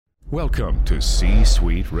Welcome to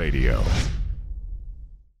C-Suite Radio.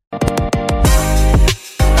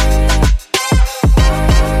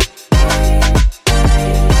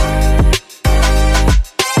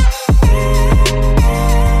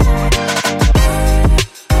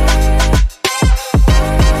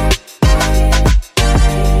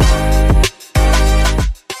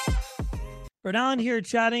 We're down here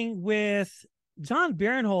chatting with Jon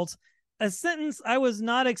Barinholtz, a sentence I was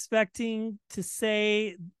not expecting to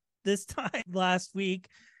say this time last week.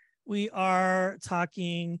 We are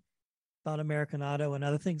talking about American Auto and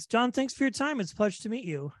other things. Jon, thanks for your time. It's a pleasure to meet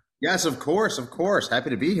you. Yes, of course.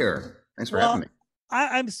 Happy to be here. Thanks for having me.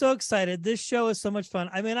 I'm so excited. This show is so much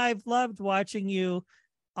fun. I mean, I've loved watching you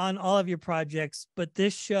on all of your projects, but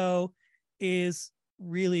this show is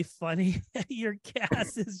really funny. Your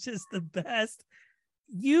cast is just the best.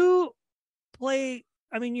 You play,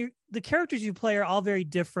 I mean, the characters you play are all very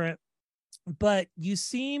different, but you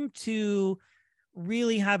seem to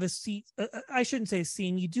really have I shouldn't say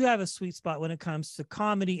scene. You do have a sweet spot when it comes to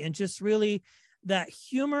comedy and just really that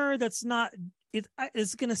humor that's not,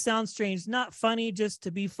 it's going to sound strange, not funny just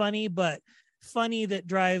to be funny, but funny that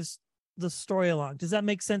drives the story along. Does that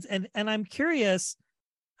make sense? And I'm curious,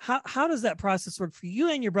 how does that process work for you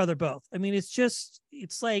and your brother both? I mean,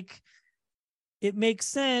 it's like, it makes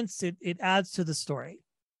sense. It adds to the story.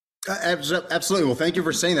 Absolutely. Well, thank you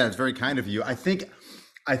for saying that. It's very kind of you. I think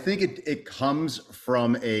it comes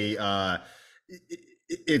from it's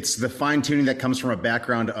the fine tuning that comes from a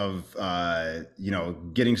background of,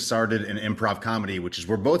 getting started in improv comedy, which is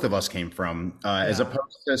where both of us came from, as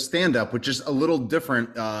opposed to stand-up, which is a little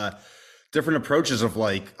different approaches of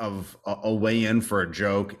a way in for a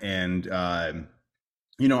joke. And, I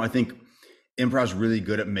think improv is really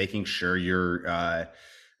good at making sure you're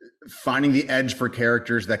finding the edge for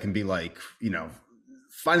characters that can be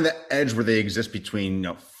finding the edge where they exist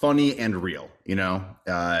between, funny and real,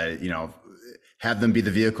 have them be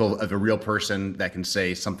the vehicle of a real person that can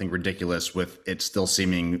say something ridiculous with it still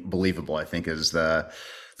seeming believable, I think is the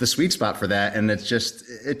sweet spot for that. And it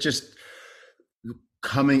just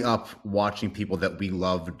coming up, watching people that we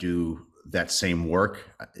love do that same work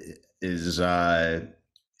is at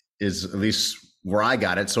least where I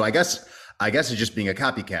got it. So I guess it's just being a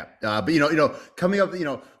copycat. But coming up,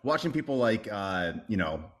 watching people like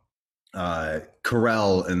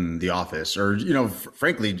Carell in The Office, or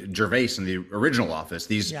frankly Gervais in the original Office.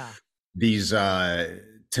 These to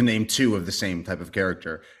name two of the same type of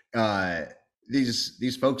character.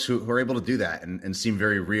 These folks who are able to do that and seem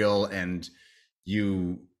very real, and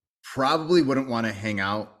you probably wouldn't want to hang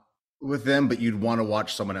out with them, but you'd want to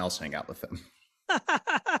watch someone else hang out with them.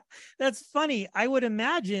 That's funny. I would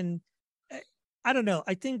imagine, I don't know.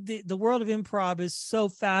 I think the world of improv is so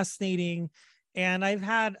fascinating, and I've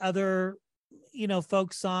had other,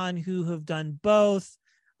 folks on who have done both.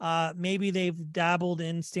 Maybe they've dabbled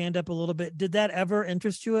in stand-up a little bit. Did that ever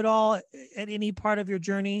interest you at all at any part of your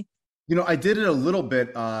journey? I did it a little bit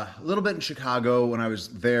in Chicago when I was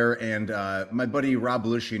there, and my buddy Rob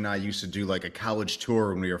Belushi and I used to do like a college tour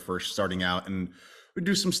when we were first starting out, and we'd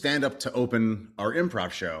do some stand-up to open our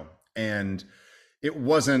improv show. And it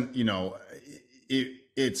wasn't,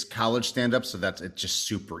 it's college stand-up, so it's just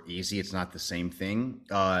super easy. It's not the same thing.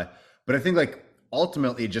 But I think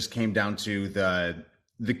ultimately it just came down to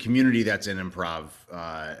the community that's in improv,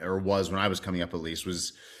 or was when I was coming up at least,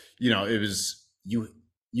 was, it was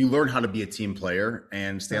you learn how to be a team player,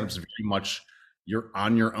 and stand-up is very much you're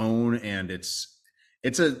on your own, and it's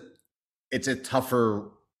a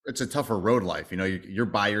tougher road life. You're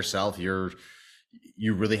by yourself.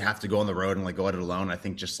 You really have to go on the road and go at it alone. I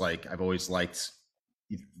think just I've always liked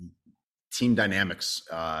team dynamics,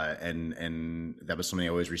 and that was something I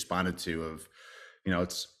always responded to. Of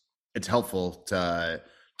it's helpful to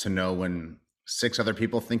know when 6 other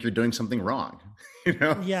people think you're doing something wrong.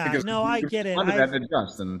 Yeah, no, I get it.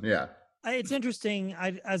 It's interesting.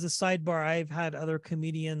 As a sidebar, I've had other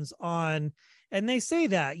comedians on, and they say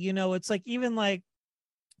that, it's even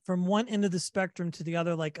from one end of the spectrum to the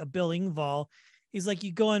other, like a Bill Engvall. He's like,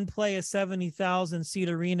 you go and play a 70,000 seat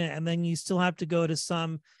arena, and then you still have to go to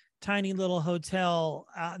some tiny little hotel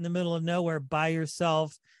out in the middle of nowhere by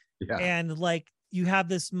yourself. Yeah. And you have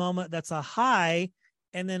this moment that's a high,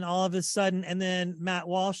 and then all of a sudden, and then Matt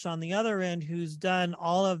Walsh on the other end, who's done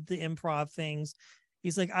all of the improv things,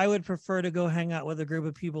 he's like, I would prefer to go hang out with a group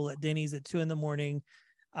of people at Denny's at 2 a.m.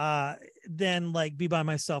 Than be by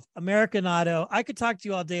myself. American Auto, I could talk to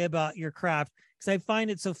you all day about your craft because I find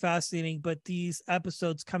it so fascinating, but these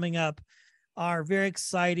episodes coming up are very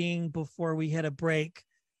exciting. Before we hit a break,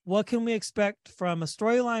 what can we expect from a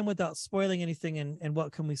storyline without spoiling anything, and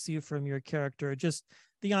what can we see from your character? Just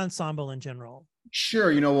the ensemble in general?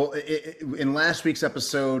 Sure. Well, in last week's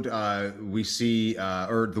episode, we see,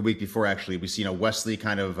 or the week before, actually, we see, Wesley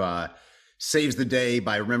kind of saves the day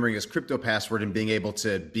by remembering his crypto password and being able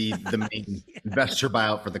to be the main investor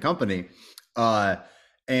buyout for the company.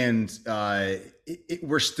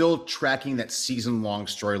 We're still tracking that season-long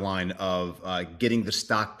storyline of getting the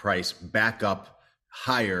stock price back up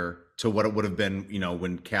higher to what it would have been,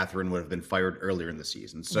 when Catherine would have been fired earlier in the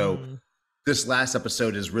season. So this last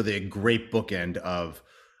episode is really a great bookend of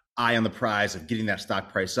eye on the prize of getting that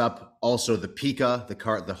stock price up. Also, the Pika, the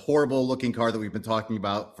car, the horrible looking car that we've been talking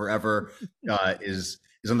about forever, is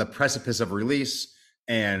on the precipice of release.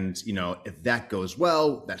 And, if that goes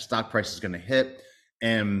well, that stock price is going to hit.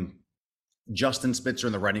 And Justin Spitzer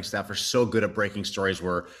and the writing staff are so good at breaking stories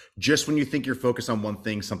where just when you think you're focused on one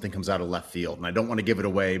thing, something comes out of left field. And I don't want to give it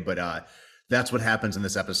away, but that's what happens in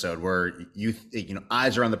this episode, where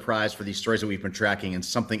eyes are on the prize for these stories that we've been tracking, and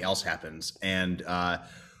something else happens, and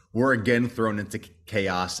we're again thrown into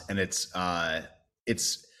chaos. And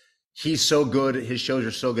he's so good. His shows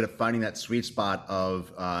are so good at finding that sweet spot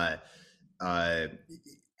of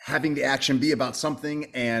having the action be about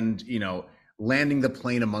something, and landing the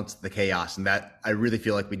plane amongst the chaos. And that, I really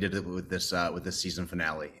feel like we did it with this season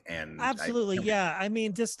finale. And absolutely, yeah. I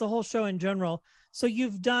mean, just the whole show in general. So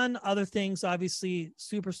you've done other things, obviously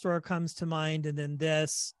Superstore comes to mind, and then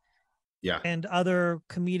this, and other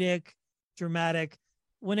comedic, dramatic.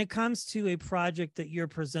 When it comes to a project that you're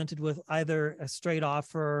presented with either a straight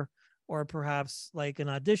offer or perhaps like an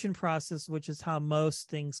audition process, which is how most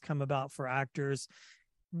things come about for actors,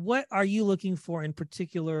 what are you looking for in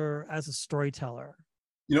particular as a storyteller?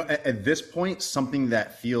 At this point, something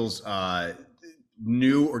that feels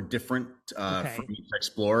new or different for me to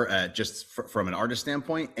explore, just from an artist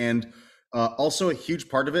standpoint. And also a huge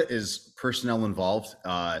part of it is personnel involved.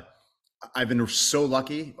 I've been so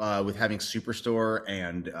lucky with having Superstore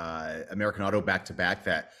and American Auto back to back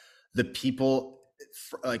that the people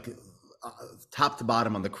top to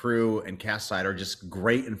bottom on the crew and cast side are just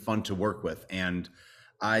great and fun to work with. And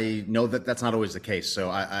I know that that's not always the case.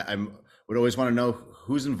 So I would always want to know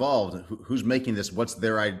who's involved, who's making this, what's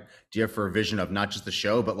their idea for a vision of not just the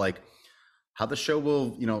show, but like how the show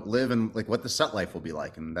will, live, and like what the set life will be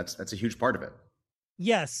like. And that's a huge part of it.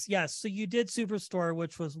 Yes. So you did Superstore,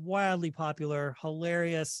 which was wildly popular,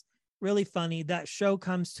 hilarious, really funny. That show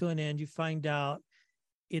comes to an end. You find out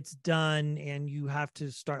it's done and you have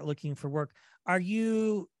to start looking for work.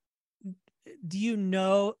 Do you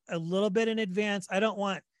know a little bit in advance? I don't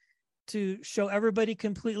want to show everybody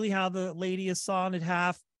completely how the lady is sawn in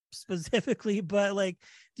half specifically, but like,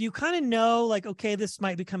 do you kind of know, like, okay, this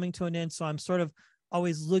might be coming to an end, so I'm sort of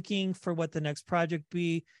always looking for what the next project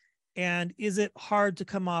be? And is it hard to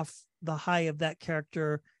come off the high of that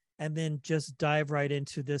character and then just dive right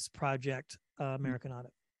into this project, American Auto?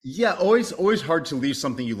 Yeah, always hard to leave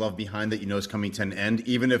something you love behind that is coming to an end,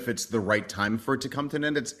 even if it's the right time for it to come to an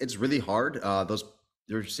end. It's really hard.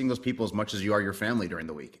 You're seeing those people as much as you are your family during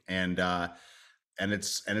the week, and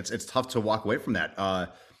it's tough to walk away from that.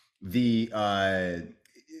 The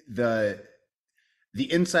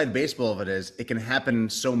inside baseball of it is it can happen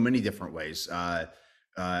so many different ways.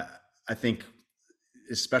 I think,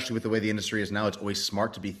 especially with the way the industry is now, it's always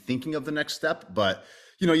smart to be thinking of the next step, but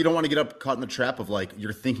you don't want to get caught in the trap of like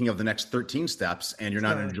you're thinking of the next 13 steps and you're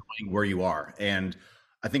not enjoying where you are. And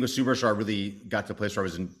I think with Superstar, I really got to a place where I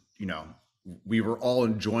was we were all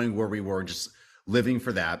enjoying where we were, just living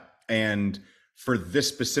for that. And for this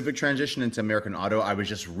specific transition into American Auto, I was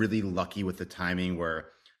just really lucky with the timing where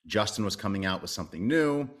Justin was coming out with something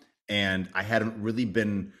new, and I hadn't really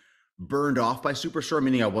been burned off by Superstore,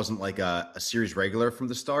 meaning I wasn't like a series regular from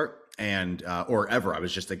the start and or ever. I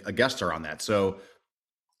was just a guest star on that. So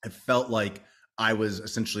it felt like I was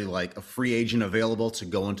essentially like a free agent available to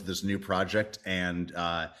go into this new project. And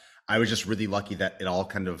I was just really lucky that it all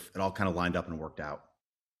kind of lined up and worked out.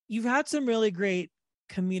 You've had some really great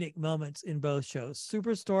comedic moments in both shows.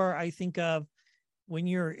 Superstore, I think of when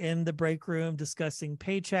you're in the break room discussing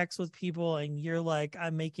paychecks with people and you're like,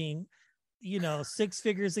 I'm making, 6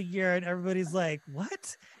 figures a year, and everybody's like,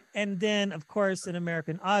 what? And then of course in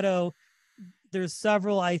American Auto, there's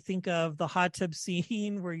several. I think of the hot tub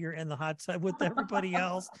scene where you're in the hot tub with everybody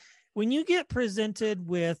else. When you get presented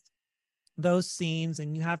with those scenes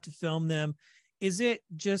and you have to film them, is it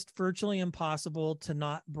just virtually impossible to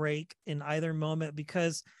not break in either moment?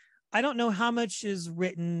 Because I don't know how much is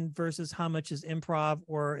written versus how much is improv,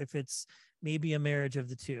 or if it's maybe a marriage of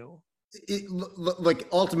the two.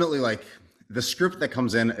 Ultimately, the script that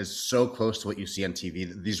comes in is so close to what you see on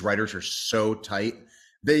TV. These writers are so tight.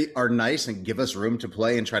 They are nice and give us room to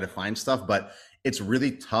play and try to find stuff, but it's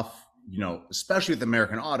really tough, especially with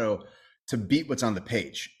American Auto, to beat what's on the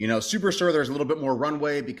page. Superstore, there's a little bit more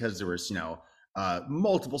runway because there was,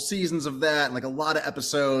 multiple seasons of that and like a lot of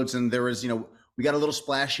episodes. And there was, we got a little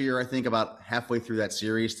splashier, I think, about halfway through that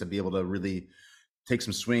series to be able to really take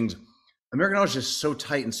some swings. American Auto is just so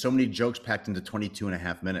tight and so many jokes packed into 22 and a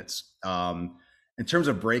half minutes. In terms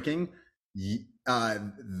of breaking,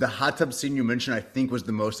 the hot tub scene you mentioned, I think was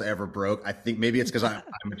the most I ever broke. I think maybe it's because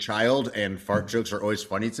I'm a child and fart jokes are always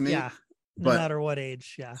funny to me. Yeah, no matter what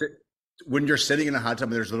age. Yeah. When you're sitting in a hot tub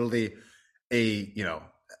and there's literally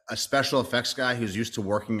a special effects guy who's used to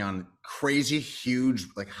working on crazy, huge,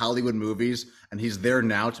 like Hollywood movies, and he's there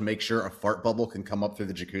now to make sure a fart bubble can come up through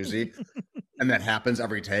the jacuzzi. And that happens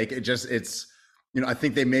every take. I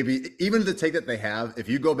think they maybe, even the take that they have, if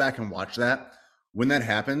you go back and watch that, when that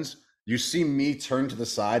happens, you see me turn to the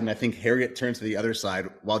side, and I think Harriet turns to the other side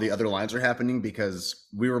while the other lines are happening because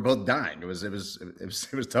we were both dying. It was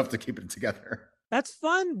tough to keep it together. That's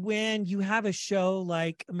fun when you have a show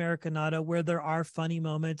like American Auto where there are funny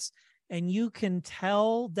moments and you can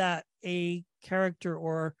tell that a character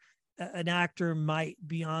or an actor might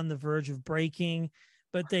be on the verge of breaking,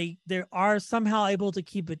 but they are somehow able to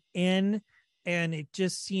keep it in, and it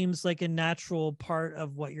just seems like a natural part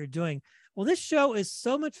of what you're doing. Well, this show is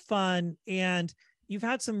so much fun, and you've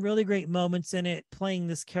had some really great moments in it playing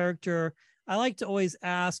this character. I like to always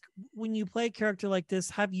ask, when you play a character like this,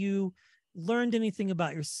 have you learned anything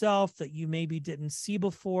about yourself that you maybe didn't see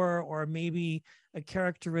before, or maybe a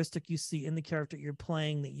characteristic you see in the character you're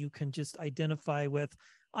playing that you can just identify with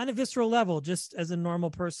on a visceral level, just as a normal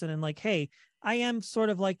person, and like, hey, I am sort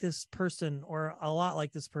of like this person or a lot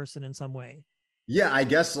like this person in some way? Yeah, I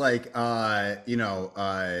guess this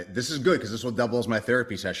is good because this will double as my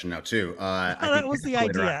therapy session now too. That was the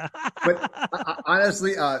idea. But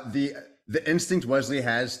honestly, the instinct Wesley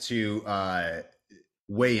has to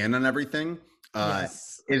weigh in on everything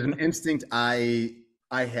yes. is an instinct I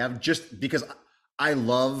have, just because I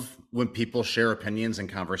love when people share opinions in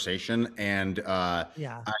conversation, and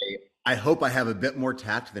I hope I have a bit more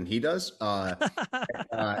tact than he does,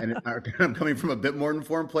 and I'm coming from a bit more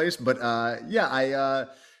informed place. But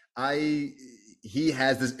he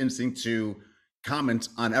has this instinct to comment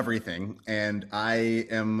on everything, and I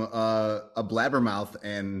am a blabbermouth.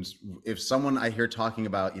 And if someone I hear talking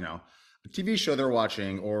about, a TV show they're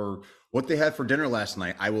watching or what they had for dinner last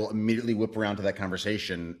night, I will immediately whip around to that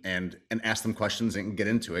conversation and ask them questions and get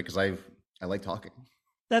into it because I like talking.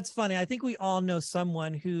 That's funny. I think we all know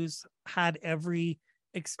someone who's had every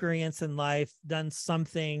experience in life, done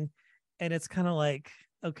something, and it's kind of like,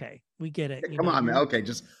 okay, we get it. Come on, man. Okay,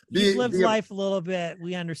 just you've lived life a little bit.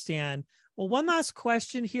 We understand. Well, one last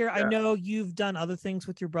question here. Yeah. I know you've done other things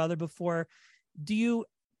with your brother before. Do you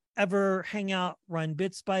ever hang out, run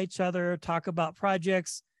bits by each other, talk about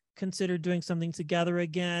projects, consider doing something together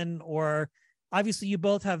again? Or obviously you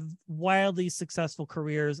both have wildly successful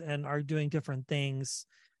careers and are doing different things.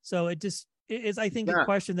 So it is, I think, a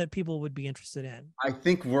question that people would be interested in. I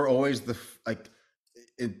think we're always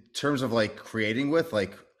in terms of like creating with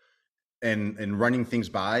and running things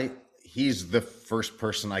by, he's the first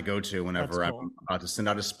person I go to whenever I'm about to send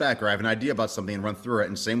out a spec or I have an idea about something and run through it.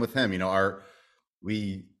 And same with him,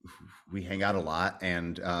 we hang out a lot,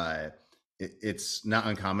 and it's not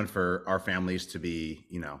uncommon for our families to be,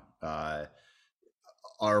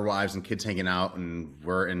 our wives and kids hanging out, and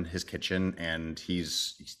we're in his kitchen and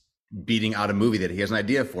he's beating out a movie that he has an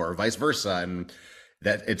idea for, or vice versa. And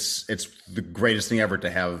that it's the greatest thing ever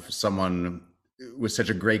to have someone with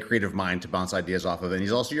such a great creative mind to bounce ideas off of. And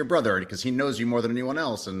he's also your brother because he knows you more than anyone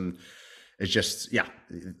else. And it's just,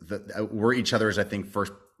 we're each other's, I think,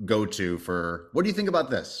 first go-to for, what do you think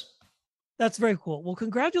about this? That's very cool. Well,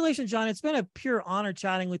 congratulations, Jon. It's been a pure honor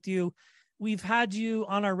chatting with you. We've had you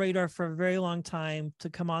on our radar for a very long time to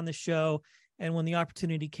come on the show. And when the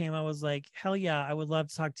opportunity came, I was like, hell yeah, I would love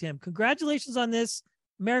to talk to him. Congratulations on this,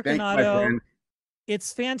 American Auto.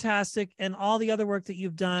 It's fantastic. And all the other work that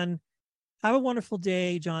you've done. Have a wonderful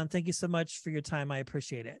day, Jon. Thank you so much for your time. I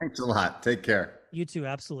appreciate it. Thanks a lot. Take care. You too.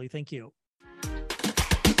 Absolutely. Thank you.